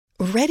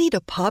Ready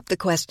to pop the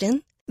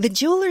question? The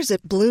jewelers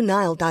at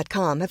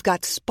BlueNile.com have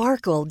got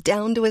sparkle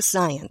down to a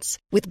science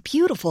with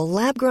beautiful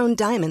lab-grown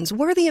diamonds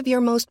worthy of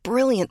your most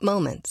brilliant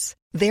moments.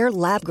 Their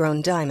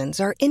lab-grown diamonds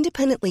are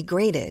independently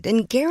graded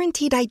and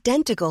guaranteed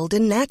identical to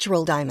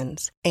natural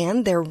diamonds,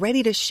 and they're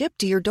ready to ship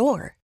to your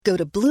door. Go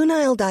to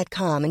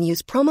BlueNile.com and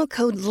use promo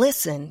code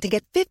LISTEN to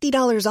get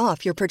 $50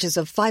 off your purchase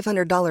of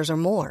 $500 or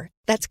more.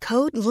 That's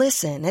code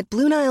LISTEN at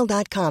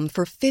BlueNile.com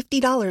for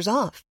 $50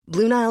 off.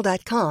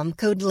 BlueNile.com,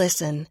 code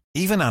LISTEN.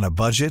 Even on a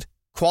budget,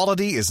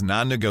 quality is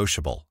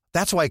non-negotiable.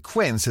 That's why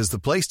Quince is the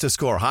place to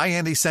score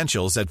high-end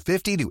essentials at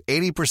 50 to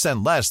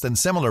 80% less than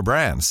similar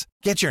brands.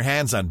 Get your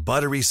hands on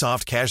buttery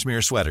soft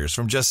cashmere sweaters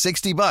from just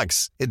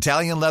 $60,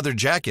 Italian leather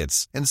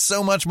jackets, and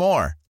so much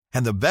more.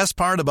 And the best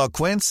part about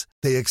Quince,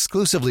 they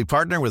exclusively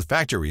partner with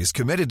factories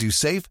committed to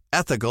safe,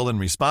 ethical, and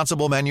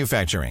responsible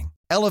manufacturing.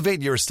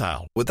 Elevate your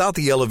style without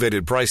the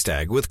elevated price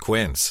tag with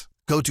Quince.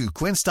 Go to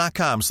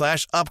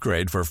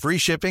quince.com/upgrade for free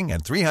shipping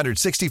and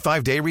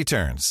 365-day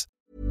returns.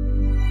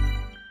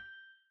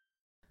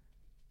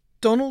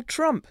 Donald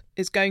Trump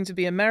is going to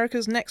be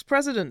America's next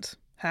president.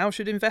 How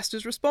should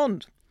investors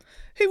respond?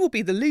 Who will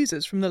be the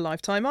losers from the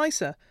Lifetime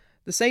ISA?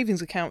 The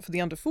savings account for the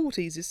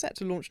under-40s is set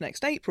to launch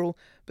next April,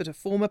 but a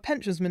former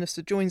pensions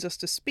minister joins us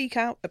to speak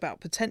out about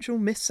potential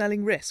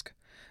mis-selling risk.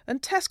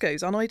 And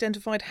Tesco's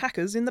unidentified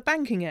hackers in the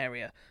banking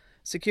area.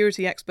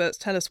 Security experts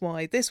tell us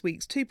why this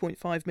week's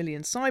 2.5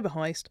 million cyber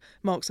heist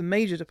marks a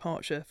major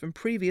departure from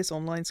previous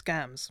online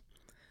scams.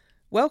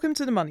 Welcome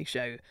to The Money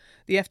Show,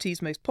 the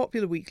FT's most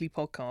popular weekly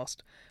podcast.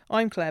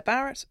 I'm Claire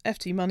Barrett,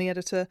 FT Money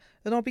Editor,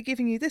 and I'll be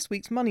giving you this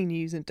week's money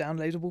news in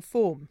downloadable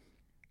form.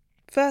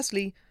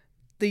 Firstly,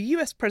 the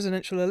US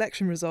presidential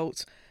election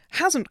results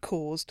hasn't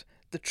caused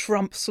the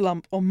Trump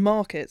slump on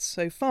markets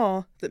so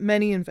far that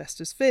many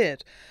investors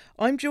feared.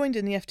 I'm joined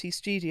in the FT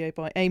studio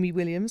by Amy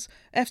Williams,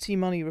 FT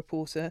Money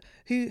reporter,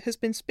 who has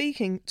been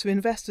speaking to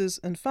investors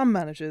and fund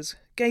managers,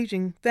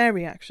 gauging their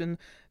reaction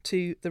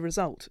to the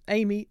result.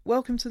 Amy,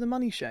 welcome to The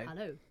Money Show.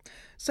 Hello.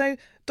 So,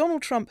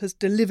 Donald Trump has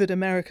delivered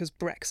America's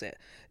Brexit,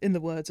 in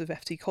the words of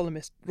FT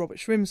columnist Robert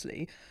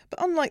Shrimsley,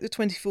 but unlike the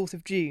 24th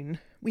of June,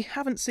 we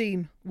haven't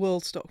seen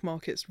world stock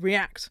markets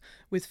react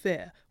with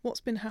fear.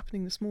 What's been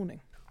happening this morning?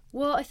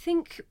 Well, I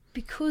think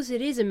because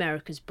it is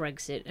America's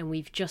Brexit and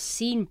we've just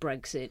seen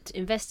Brexit,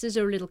 investors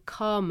are a little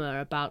calmer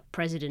about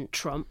President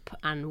Trump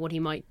and what he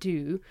might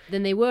do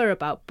than they were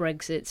about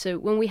Brexit. So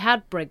when we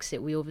had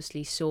Brexit, we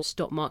obviously saw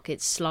stock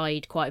markets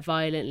slide quite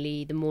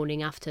violently the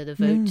morning after the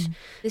vote.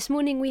 This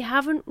morning, we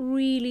haven't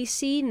really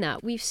seen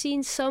that. We've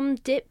seen some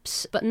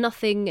dips, but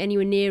nothing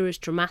anywhere near as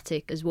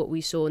dramatic as what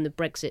we saw in the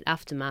Brexit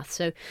aftermath.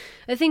 So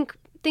I think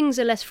things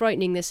are less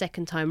frightening the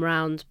second time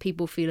round.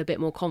 People feel a bit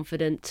more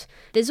confident.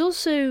 There's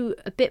also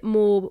a bit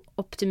more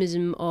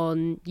optimism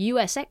on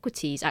US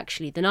equities,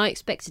 actually, than I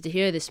expected to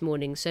hear this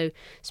morning. So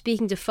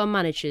speaking to fund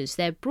managers,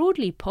 they're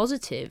broadly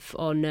positive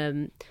on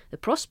the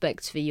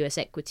prospects for US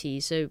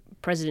equities. So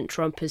President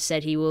Trump has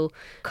said he will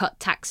cut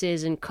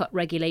taxes and cut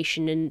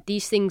regulation, and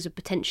these things are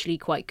potentially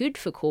quite good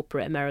for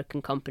corporate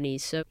American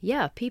companies. So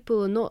yeah,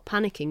 people are not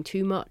panicking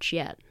too much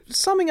yet.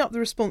 Summing up the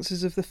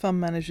responses of the fund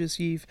managers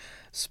you've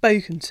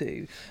spoken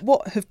to,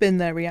 what have been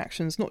their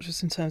reactions, not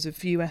just in terms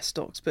of US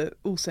stocks, but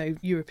also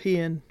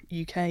European,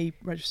 UK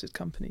registered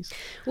companies?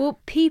 Well,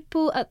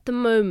 people at the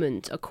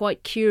moment are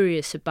quite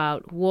curious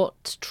about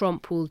what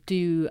Trump will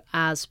do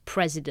as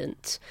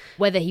president,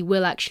 whether he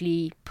will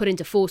actually put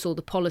into force all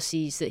the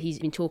policies that he's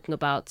been talking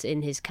about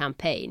in his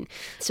campaign.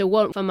 So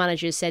one fund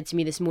manager said to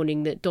me this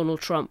morning that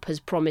Donald Trump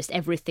has promised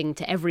everything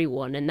to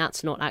everyone, and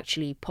that's not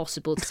actually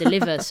possible to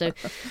deliver. So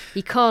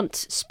he can't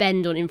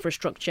spend on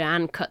infrastructure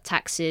and cut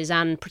taxes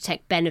and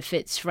protect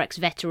benefits for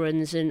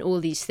ex-veterans and all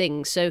these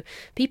things. So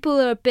people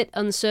are a bit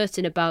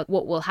uncertain about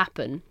what will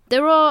happen.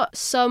 There are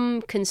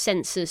some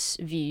consensus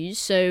views.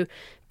 So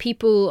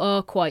people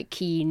are quite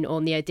keen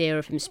on the idea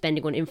of him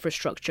spending on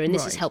infrastructure, and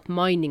this has helped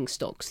mining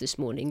stocks this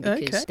morning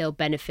because they'll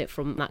benefit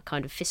from that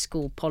kind of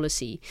fiscal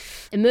policy.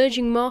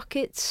 Emerging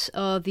markets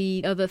are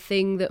the other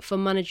thing that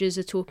fund managers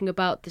are talking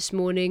about this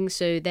morning,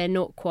 so they're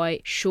not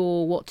quite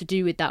sure what to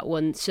do with that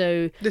one.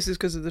 So this is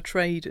because of the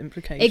trade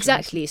implications.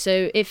 Exactly.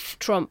 So if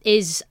Trump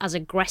is as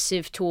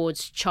aggressive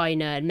towards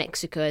China and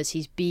Mexico as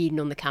he's been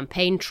on the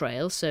campaign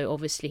trail, so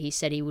obviously he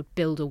said he would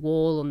build a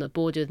wall on the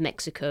border with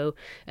Mexico.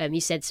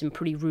 He said some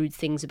pretty rude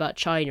things about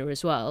China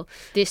as well.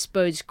 This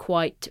bodes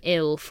quite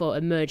ill for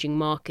emerging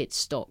market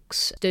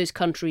stocks. Those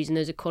countries and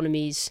those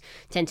economies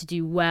tend to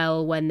do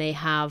well when they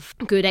have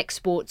good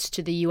exports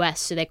to the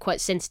US, so they're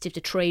quite sensitive to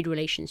trade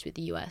relations with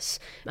the US.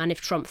 And if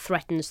Trump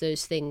threatens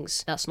those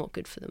things, that's not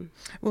good for them.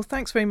 Well,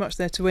 thanks very much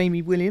there to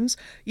Amy Williams.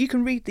 You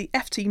can read the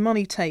FT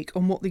Money take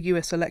on what the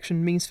US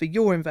election means for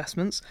your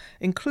investments,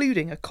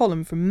 including a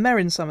column from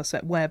Merrin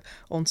Somerset Webb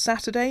on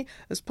Saturday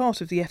as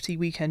part of the FT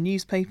Weekend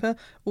newspaper,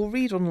 or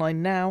read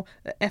online now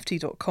at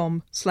ft.com/money.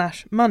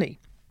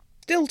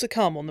 Still to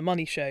come on The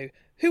Money Show,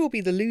 who will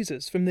be the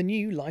losers from the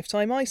new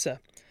Lifetime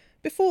ISA?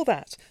 Before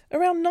that,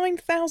 around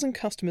 9,000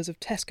 customers of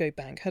Tesco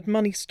Bank had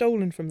money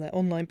stolen from their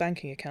online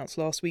banking accounts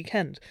last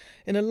weekend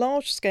in a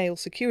large-scale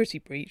security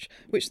breach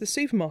which the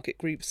supermarket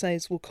group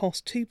says will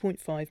cost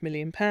 £2.5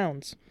 million.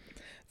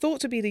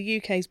 Thought to be the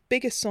UK's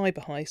biggest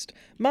cyber heist,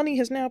 money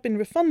has now been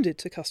refunded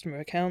to customer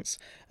accounts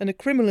and a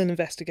criminal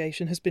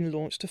investigation has been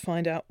launched to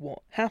find out what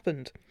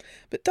happened.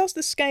 But does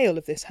the scale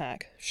of this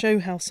hack show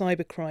how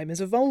cybercrime is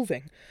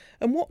evolving?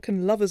 And what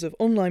can lovers of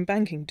online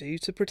banking do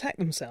to protect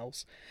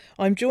themselves?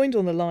 I'm joined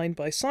on the line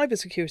by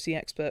cybersecurity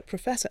expert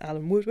Professor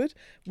Alan Woodward.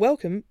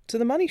 Welcome to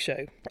The Money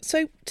Show.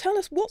 So tell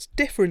us, what's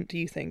different, do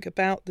you think,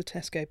 about the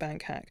Tesco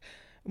Bank hack?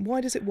 And why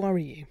does it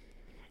worry you?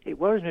 It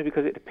worries me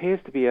because it appears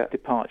to be a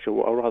departure,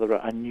 or rather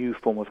a new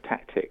form of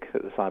tactic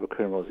that the cyber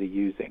criminals are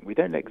using. We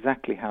don't know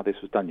exactly how this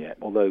was done yet,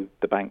 although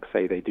the banks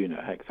say they do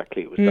know how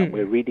exactly it was done.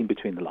 We're reading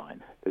between the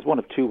lines. There's one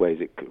of two ways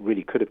it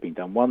really could have been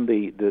done. One,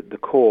 the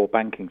core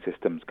banking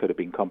systems could have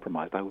been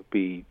compromised. I would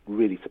be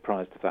really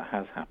surprised if that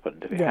has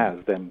happened. If it has,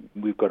 then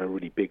we've got a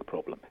really big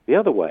problem. The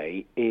other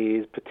way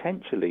is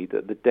potentially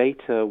that the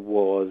data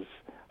was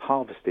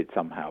harvested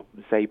somehow.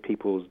 Say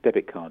people's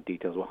debit card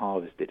details were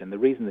harvested. And the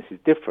reason this is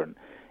different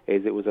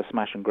is it was a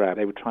smash and grab.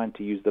 They were trying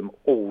to use them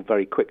all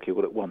very quickly,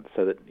 all at once,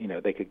 so that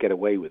they could get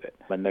away with it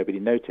when nobody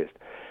noticed.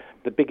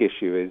 The big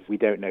issue is we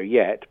don't know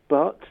yet,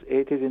 but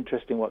it is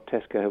interesting what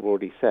Tesco have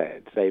already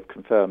said. They've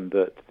confirmed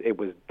that it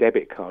was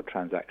debit card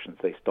transactions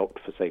they stopped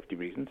for safety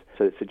reasons,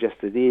 so it suggests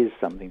it is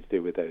something to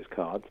do with those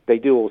cards. They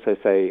do also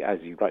say, as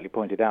you rightly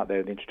pointed out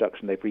there in the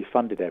introduction, they've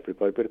refunded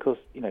everybody, but of course,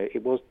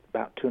 it was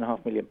about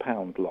 £2.5 million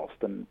lost,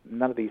 and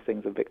none of these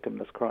things are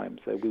victimless crimes,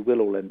 so we will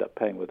all end up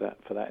paying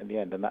for that in the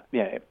end. And that,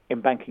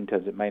 in banking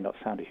terms, it may not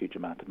sound a huge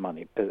amount of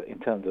money. In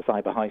terms of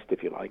cyber heist,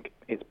 if you like,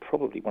 it's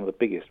probably one of the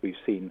biggest we've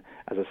seen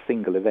as a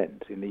single event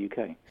in the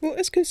UK. Well,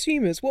 as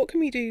consumers, what can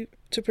we do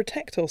to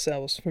protect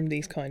ourselves from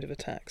these kind of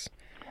attacks?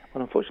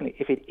 Well, unfortunately,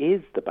 if it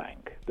is the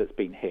bank that's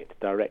been hit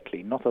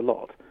directly, not a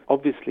lot.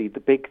 Obviously, the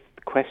big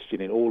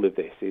question in all of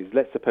this is,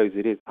 let's suppose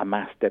it is a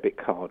mass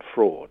debit card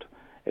fraud,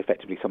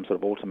 effectively some sort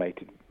of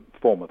automated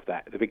form of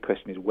that. The big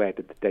question is, where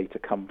did the data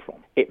come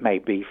from? It may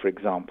be, for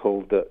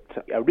example, that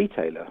a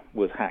retailer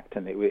was hacked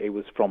and it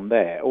was from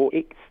there, or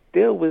it's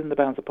still within the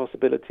bounds of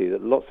possibility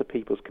that lots of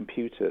people's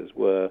computers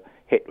were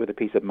hit with a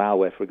piece of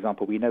malware. For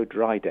example, we know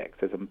Drydex,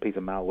 there's a piece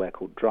of malware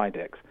called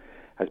Drydex,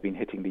 has been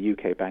hitting the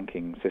UK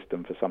banking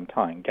system for some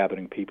time,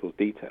 gathering people's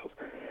details.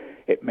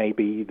 It may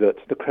be that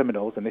the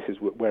criminals, and this is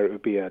where it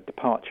would be a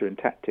departure in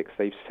tactics,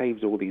 they've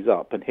saved all these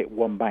up and hit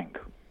one bank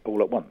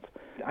all at once.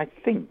 I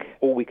think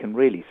all we can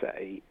really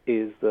say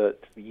is that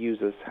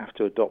users have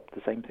to adopt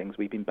the same things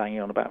we've been banging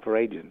on about for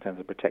ages in terms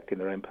of protecting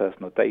their own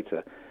personal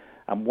data.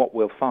 And what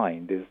we'll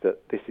find is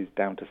that this is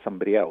down to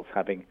somebody else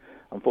having,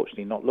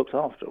 unfortunately, not looked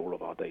after all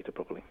of our data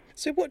properly.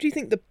 So what do you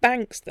think the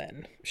banks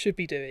then should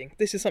be doing?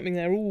 This is something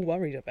they're all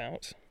worried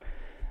about.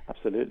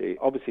 Absolutely.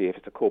 Obviously, if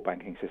it's a core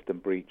banking system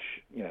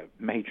breach,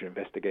 major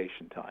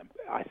investigation time.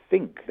 I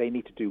think they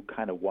need to do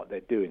kind of what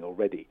they're doing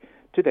already.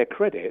 To their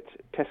credit,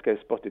 Tesco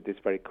spotted this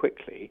very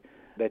quickly.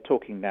 They're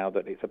talking now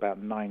that it's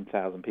about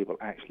 9,000 people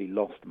actually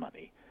lost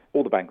money.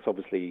 All the banks,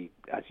 obviously,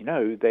 as you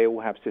know, they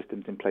all have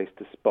systems in place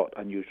to spot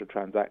unusual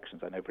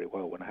transactions. I know very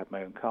well when I had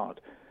my own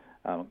card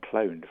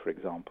cloned, for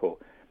example.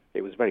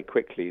 It was very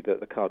quickly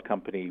that the card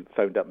company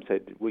phoned up and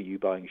said, were you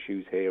buying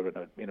shoes here and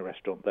in a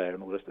restaurant there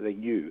and all this? They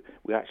knew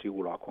we actually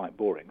all are quite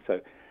boring.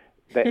 So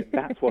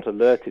that's what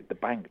alerted the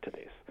bank to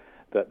this,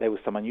 that there was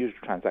some unusual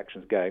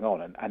transactions going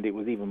on, and it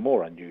was even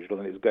more unusual,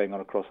 and it was going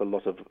on across a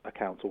lot of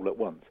accounts all at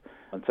once.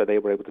 And so they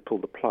were able to pull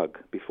the plug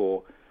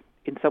before,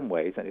 in some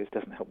ways, and it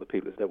doesn't help the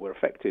people that were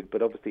affected,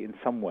 but obviously in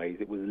some ways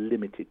it was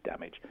limited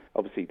damage.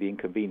 Obviously the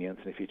inconvenience,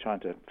 and if you're trying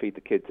to feed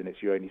the kids and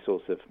it's your only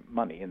source of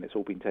money and it's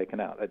all been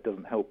taken out, that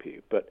doesn't help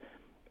you. But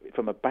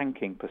from a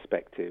banking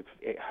perspective,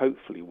 it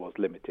hopefully was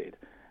limited.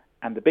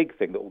 And the big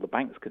thing that all the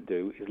banks can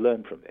do is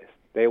learn from this.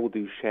 They all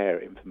do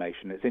share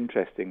information. It's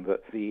interesting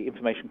that the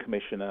Information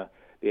Commissioner,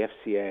 the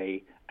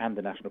FCA, and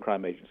the National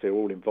Crime Agency are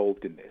all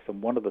involved in this.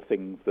 And one of the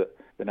things that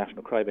the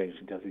National Crime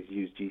Agency does is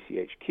use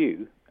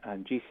GCHQ,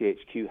 and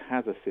GCHQ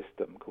has a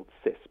system called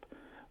CISP,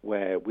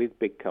 where with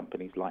big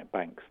companies like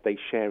banks, they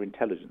share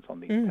intelligence on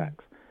these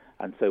attacks.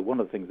 And so one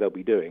of the things they'll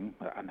be doing,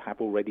 and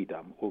have already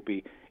done, will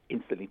be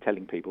instantly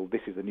telling people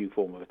this is a new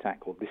form of attack,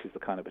 or this is the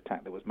kind of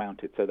attack that was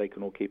mounted, so they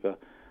can all keep a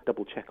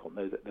double check on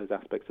those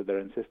aspects of their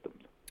own systems.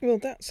 Well,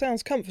 that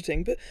sounds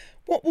comforting, but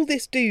what will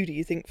this do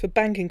you think, for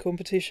banking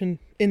competition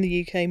in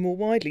the UK more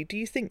widely? Do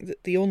you think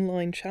that the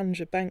online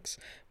challenger banks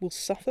will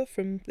suffer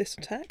from this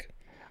attack?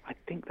 I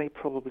think they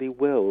probably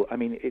will. I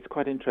mean, it's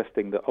quite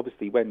interesting that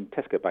obviously when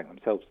Tesco Bank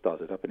themselves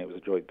started up, and it was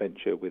a joint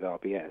venture with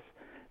RBS,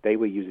 they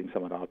were using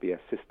some of RBS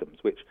systems,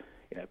 which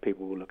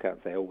people will look at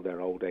and say, oh,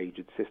 they're old,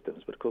 aged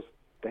systems, but of course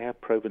they have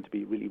proven to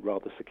be really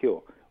rather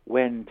secure.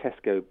 When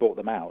Tesco bought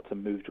them out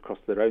and moved across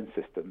to their own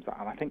systems,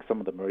 and I think some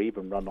of them are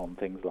even run on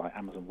things like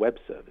Amazon Web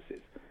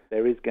Services,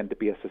 there is going to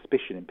be a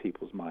suspicion in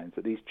people's minds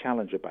that these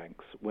challenger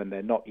banks, when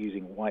they're not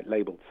using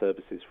white-labelled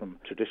services from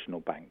traditional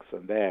banks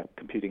and their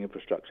computing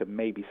infrastructure,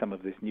 maybe some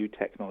of this new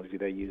technology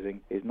they're using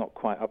is not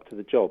quite up to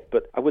the job.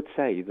 But I would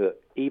say that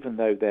even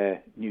though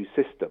they're new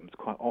systems,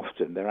 quite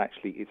often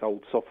it's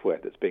old software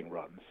that's being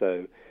run.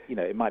 So,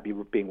 it might be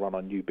being run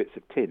on new bits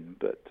of tin,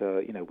 but,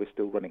 we're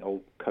still running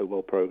old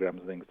COBOL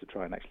programs and things to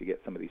try and actually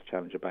get some of these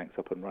challenger banks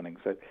up and running.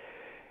 So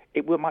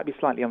it might be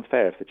slightly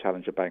unfair if the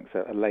challenger banks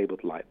are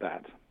labelled like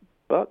that.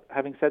 But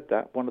having said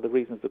that, one of the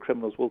reasons the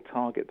criminals will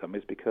target them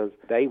is because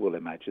they will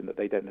imagine that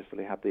they don't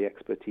necessarily have the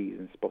expertise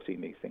in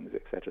spotting these things,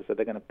 etc. So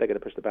they're going to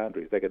push the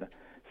boundaries. They're going to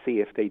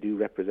see if they do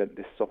represent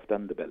this soft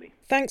underbelly.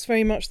 Thanks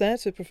very much there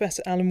to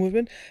Professor Alan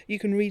Woodman. You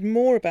can read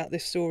more about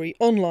this story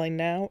online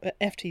now at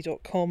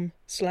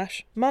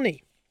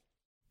ft.com/money.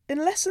 In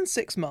less than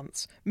 6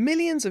 months,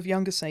 millions of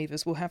younger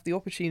savers will have the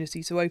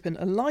opportunity to open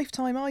a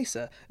lifetime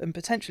ISA and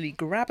potentially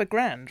grab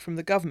 £1,000 from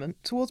the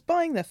government towards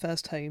buying their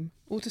first home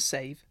or to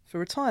save for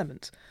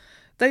retirement.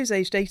 Those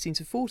aged 18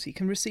 to 40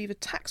 can receive a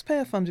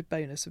taxpayer-funded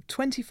bonus of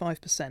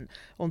 25%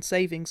 on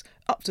savings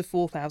up to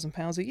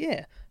 £4,000 a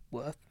year,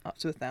 worth up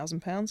to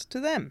 £1,000 to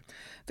them.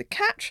 The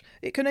catch,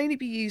 it can only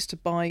be used to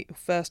buy your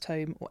first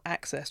home or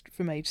accessed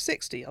from age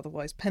 60,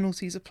 otherwise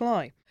penalties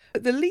apply.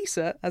 But the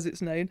LISA, as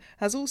it's known,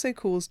 has also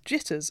caused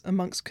jitters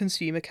amongst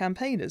consumer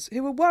campaigners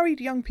who are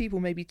worried young people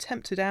may be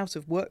tempted out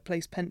of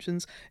workplace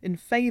pensions in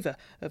favour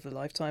of the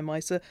lifetime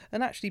ISA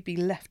and actually be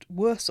left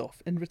worse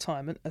off in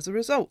retirement as a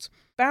result.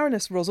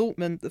 Baroness Ros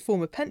Altman, the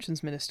former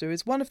pensions minister,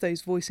 is one of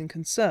those voicing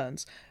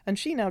concerns, and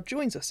she now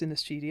joins us in the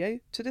studio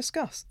to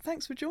discuss.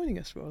 Thanks for joining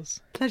us,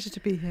 Ros. Pleasure to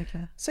be here,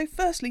 Claire. So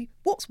firstly,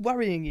 what's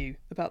worrying you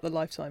about the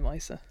lifetime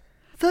ISA?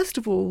 First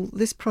of all,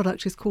 this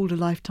product is called a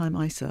lifetime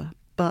ISA,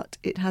 but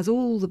it has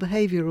all the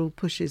behavioural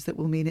pushes that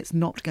will mean it's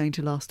not going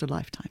to last a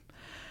lifetime.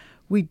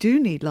 We do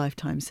need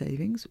lifetime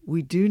savings.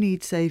 We do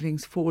need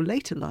savings for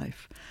later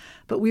life,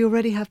 but we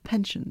already have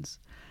pensions.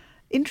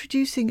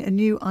 Introducing a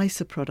new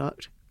ISA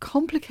product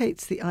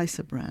complicates the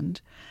ISA brand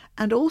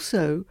and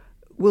also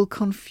will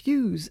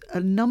confuse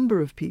a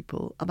number of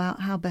people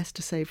about how best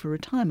to save for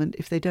retirement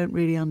if they don't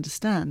really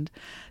understand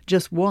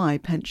just why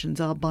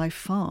pensions are by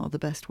far the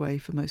best way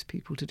for most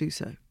people to do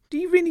so. Do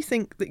you really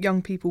think that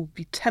young people would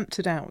be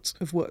tempted out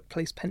of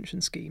workplace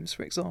pension schemes,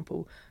 for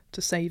example,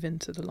 to save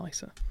into the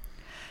LISA?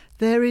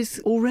 There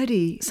is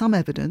already some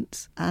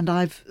evidence, and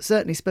I've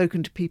certainly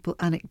spoken to people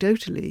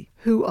anecdotally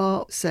who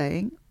are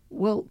saying,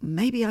 well,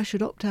 maybe I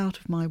should opt out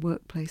of my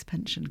workplace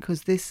pension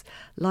because this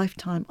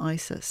lifetime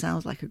ISA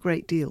sounds like a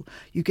great deal.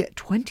 You get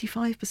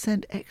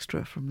 25%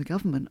 extra from the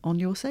government on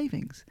your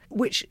savings,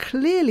 which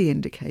clearly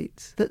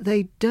indicates that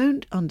they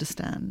don't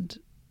understand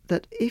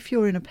that if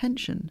you're in a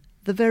pension,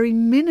 the very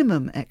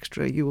minimum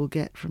extra you will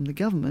get from the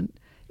government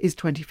is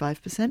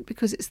 25%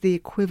 because it's the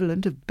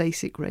equivalent of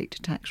basic rate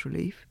tax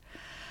relief.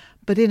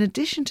 But in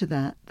addition to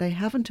that, they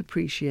haven't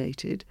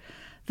appreciated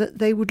that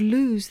they would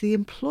lose the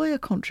employer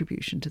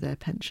contribution to their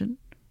pension,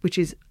 which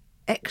is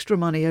extra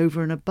money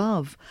over and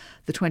above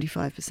the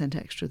 25%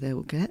 extra they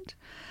will get.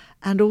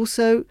 And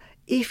also,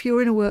 if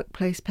you're in a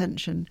workplace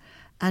pension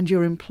and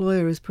your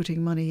employer is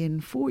putting money in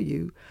for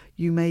you,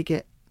 you may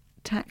get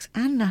tax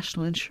and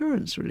national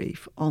insurance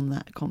relief on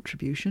that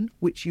contribution,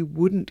 which you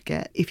wouldn't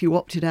get if you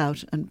opted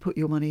out and put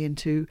your money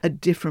into a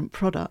different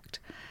product.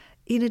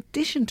 In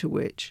addition to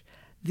which,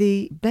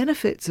 the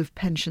benefits of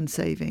pension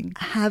saving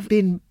have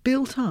been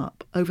built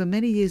up over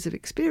many years of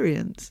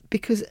experience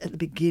because at the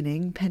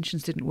beginning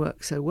pensions didn't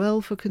work so well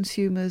for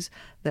consumers.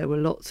 There were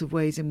lots of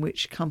ways in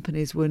which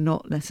companies were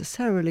not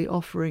necessarily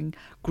offering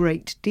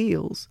great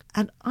deals.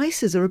 And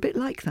ISAs are a bit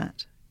like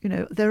that.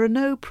 There are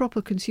no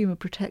proper consumer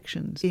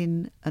protections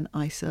in an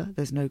ISA.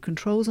 There's no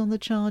controls on the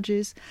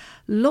charges.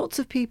 Lots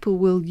of people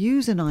will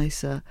use an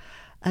ISA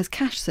as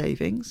cash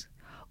savings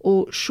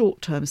or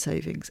short-term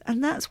savings,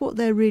 and that's what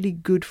they're really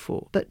good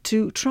for. But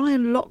to try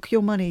and lock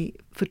your money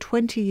for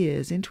 20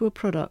 years into a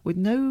product with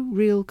no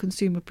real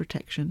consumer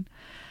protection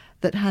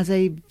that has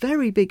a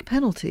very big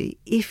penalty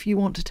if you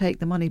want to take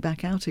the money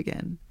back out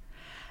again,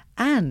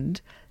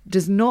 and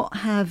does not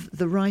have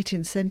the right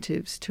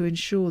incentives to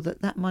ensure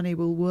that that money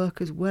will work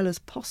as well as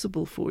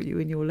possible for you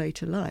in your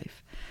later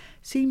life,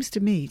 seems to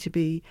me to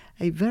be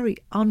a very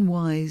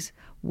unwise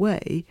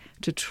way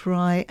to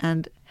try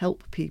and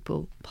help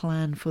people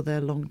plan for their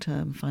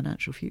long-term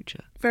financial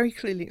future. Very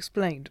clearly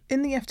explained.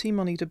 In the FT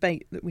Money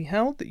debate that we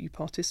held, that you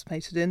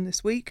participated in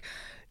this week,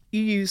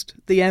 you used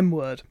the M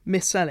word,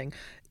 mis-selling.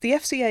 The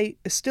FCA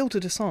is still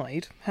to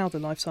decide how the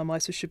lifetime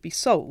ISA should be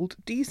sold.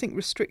 Do you think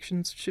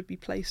restrictions should be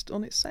placed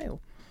on its sale?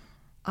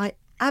 I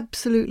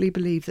absolutely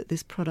believe that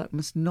this product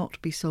must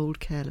not be sold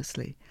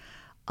carelessly.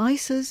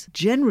 ISAs,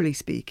 generally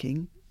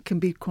speaking, can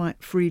be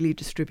quite freely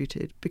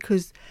distributed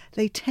because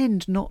they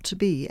tend not to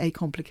be a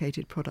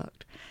complicated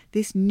product.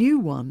 This new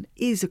one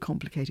is a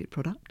complicated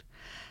product,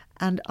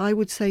 and I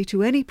would say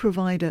to any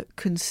provider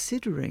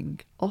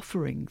considering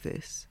offering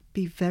this,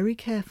 be very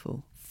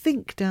careful.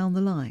 Think down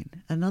the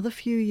line, another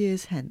few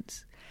years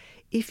hence.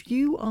 If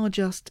you are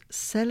just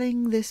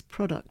selling this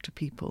product to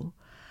people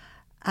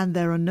and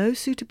there are no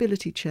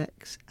suitability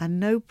checks and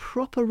no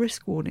proper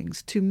risk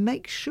warnings to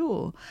make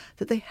sure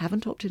that they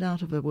haven't opted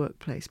out of a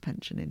workplace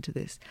pension into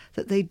this,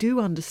 that they do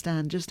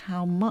understand just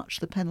how much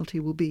the penalty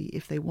will be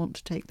if they want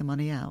to take the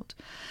money out,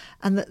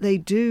 and that they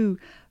do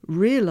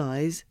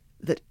realise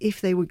that if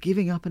they were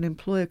giving up an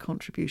employer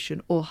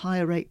contribution or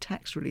higher rate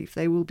tax relief,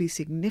 they will be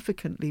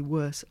significantly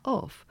worse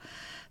off,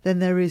 then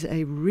there is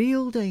a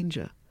real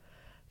danger,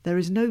 there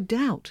is no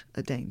doubt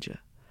a danger,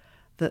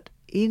 that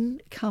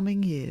in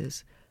coming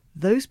years,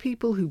 those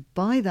people who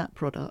buy that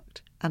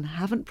product and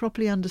haven't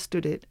properly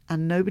understood it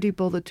and nobody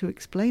bothered to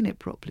explain it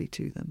properly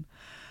to them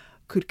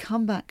could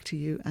come back to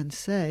you and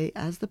say,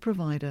 as the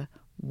provider,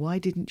 why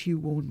didn't you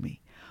warn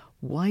me?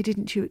 Why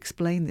didn't you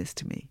explain this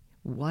to me?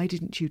 Why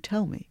didn't you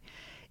tell me?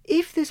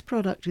 If this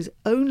product is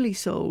only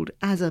sold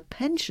as a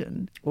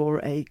pension or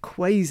a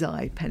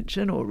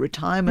quasi-pension or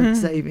retirement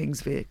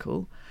savings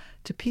vehicle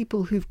to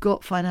people who've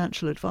got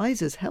financial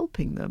advisors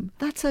helping them,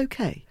 that's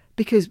okay.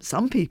 Because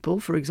some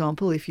people, for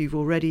example, if you've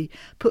already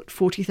put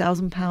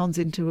 £40,000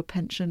 into a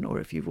pension, or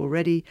if you've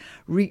already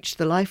reached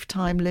the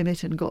lifetime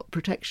limit and got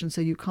protection so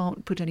you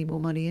can't put any more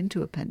money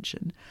into a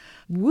pension,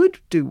 would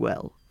do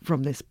well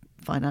from this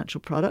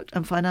financial product,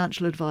 and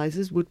financial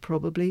advisors would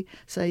probably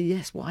say,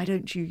 yes, why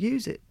don't you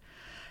use it?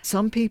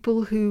 Some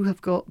people who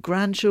have got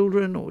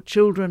grandchildren or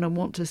children and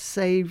want to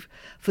save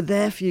for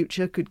their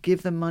future could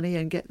give them money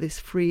and get this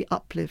free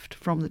uplift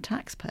from the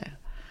taxpayer.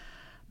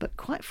 But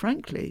quite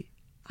frankly,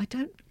 I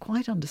don't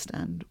quite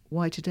understand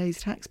why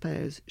today's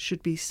taxpayers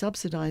should be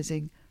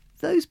subsidising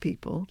those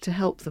people to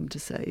help them to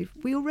save.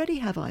 We already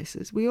have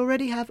ISAs. We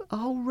already have a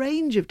whole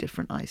range of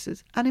different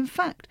ISAs. And in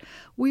fact,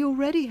 we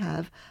already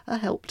have a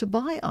Help to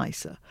Buy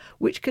ISA,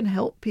 which can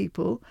help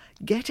people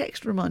get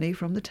extra money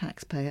from the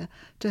taxpayer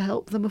to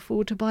help them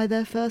afford to buy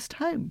their first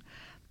home.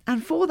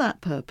 And for that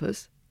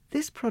purpose,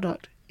 this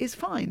product is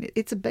fine.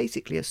 It's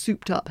basically a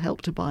souped-up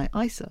Help to Buy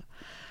ISA.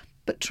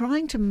 But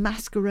trying to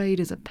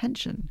masquerade as a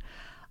pension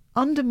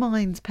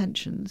undermines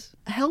pensions,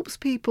 helps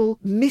people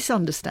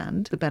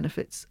misunderstand the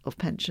benefits of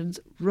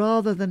pensions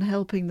rather than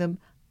helping them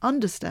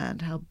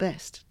understand how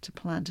best to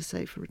plan to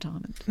save for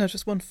retirement. Now,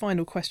 just one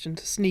final question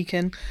to sneak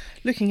in.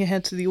 Looking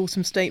ahead to the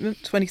autumn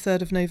statement,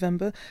 23rd of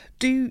November,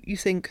 do you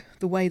think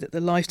the way that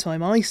the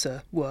lifetime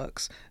ISA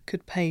works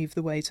could pave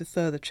the way to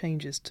further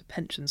changes to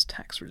pensions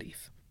tax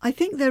relief? I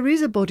think there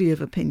is a body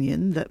of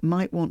opinion that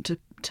might want to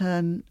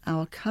turn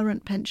our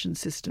current pension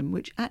system,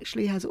 which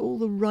actually has all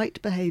the right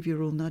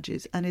behavioural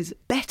nudges and is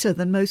better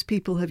than most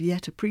people have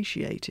yet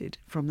appreciated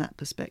from that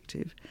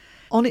perspective,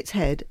 on its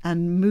head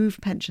and move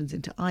pensions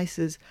into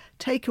ISAs,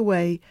 take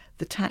away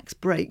the tax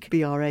break,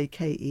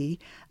 BRAKE,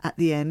 at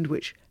the end,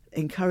 which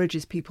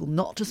encourages people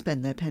not to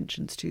spend their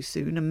pensions too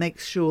soon and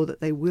makes sure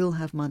that they will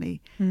have money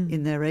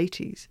in their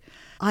 80s.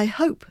 I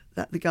hope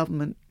that the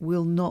government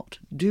will not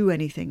do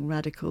anything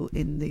radical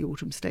in the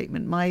autumn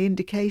statement. My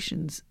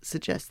indications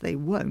suggest they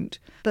won't.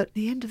 But at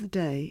the end of the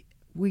day,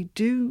 we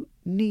do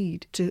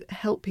need to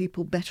help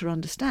people better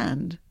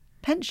understand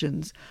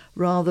pensions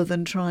rather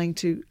than trying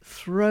to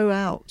throw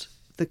out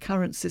the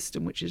current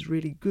system, which is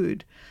really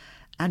good,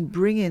 and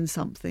bring in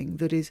something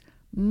that is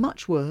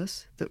much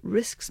worse, that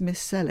risks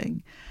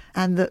mis-selling,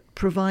 and that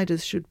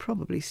providers should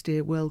probably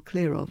steer well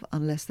clear of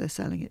unless they're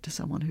selling it to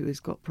someone who has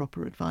got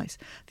proper advice.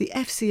 The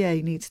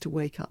FCA needs to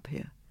wake up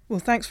here. Well,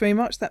 thanks very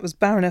much. That was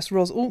Baroness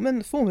Ros Altman,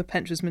 the former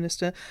Pensions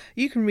Minister.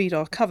 You can read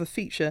our cover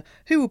feature,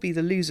 Who Will Be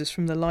the Losers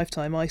from the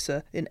Lifetime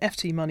ISA, in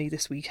FT Money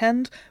this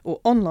weekend,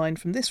 or online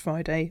from this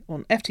Friday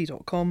on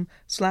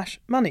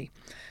ft.com/money.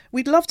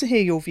 We'd love to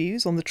hear your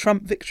views on the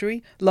Trump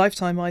victory,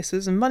 lifetime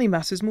ISAs and money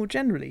matters more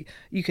generally.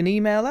 You can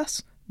email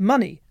us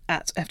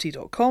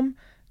money@ft.com,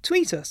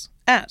 tweet us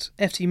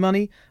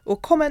 @ftmoney, or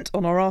comment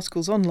on our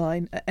articles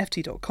online at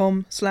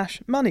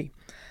ft.com/money.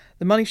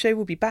 The Money Show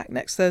will be back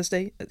next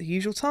Thursday at the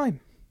usual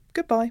time.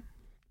 Goodbye.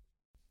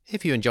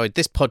 If you enjoyed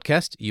this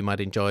podcast, you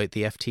might enjoy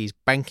the FT's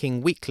Banking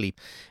Weekly.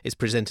 It's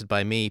presented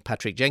by me,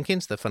 Patrick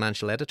Jenkins, the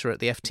financial editor at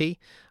the FT,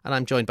 and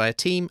I'm joined by a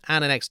team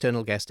and an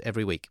external guest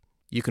every week.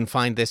 You can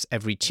find this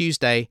every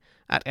Tuesday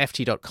at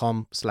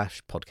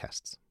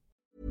ft.com/podcasts.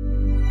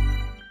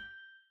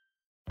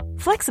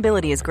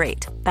 Flexibility is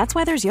great. That's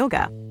why there's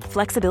yoga.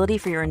 Flexibility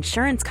for your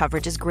insurance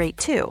coverage is great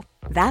too.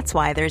 That's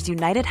why there's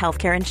United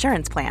Healthcare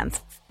Insurance Plans.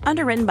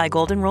 Underwritten by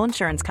Golden Rule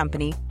Insurance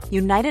Company,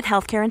 United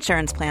Healthcare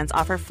Insurance Plans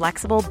offer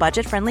flexible,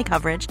 budget-friendly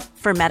coverage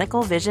for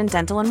medical, vision,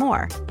 dental, and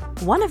more.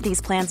 One of these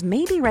plans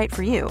may be right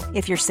for you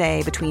if you're,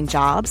 say, between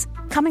jobs,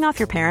 coming off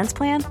your parents'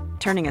 plan,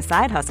 turning a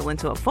side hustle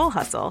into a full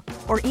hustle,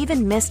 or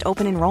even missed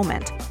open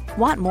enrollment.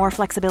 Want more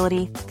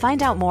flexibility?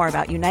 Find out more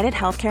about United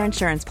Healthcare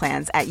Insurance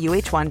Plans at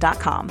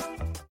uh1.com.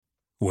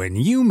 When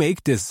you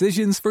make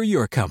decisions for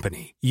your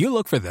company, you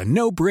look for the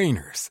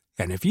no-brainers.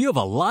 And if you have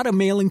a lot of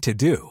mailing to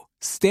do,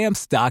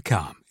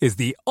 Stamps.com is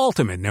the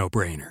ultimate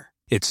no-brainer.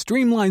 It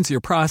streamlines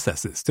your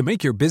processes to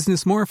make your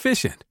business more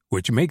efficient,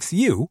 which makes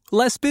you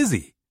less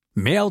busy.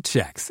 Mail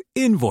checks,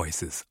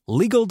 invoices,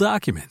 legal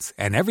documents,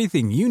 and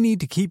everything you need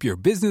to keep your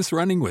business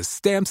running with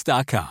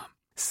Stamps.com.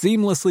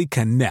 Seamlessly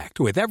connect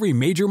with every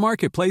major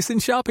marketplace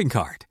and shopping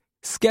cart.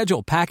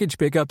 Schedule package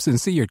pickups and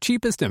see your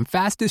cheapest and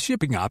fastest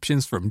shipping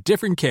options from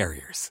different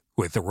carriers,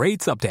 with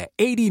rates up to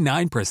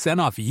 89%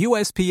 off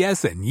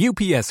USPS and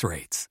UPS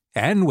rates.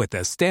 And with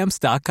the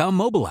Stamps.com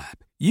mobile app,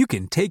 you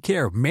can take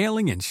care of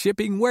mailing and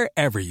shipping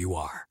wherever you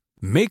are.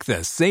 Make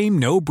the same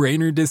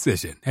no-brainer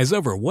decision as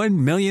over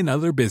 1 million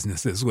other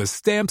businesses with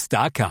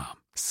Stamps.com.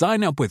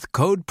 Sign up with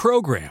code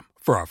PROGRAM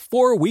for a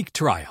 4-week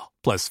trial,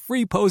 plus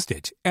free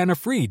postage and a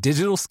free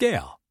digital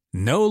scale.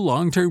 No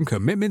long-term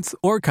commitments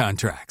or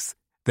contracts.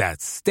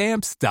 That's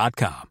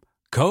Stamps.com.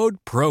 Code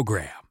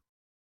PROGRAM.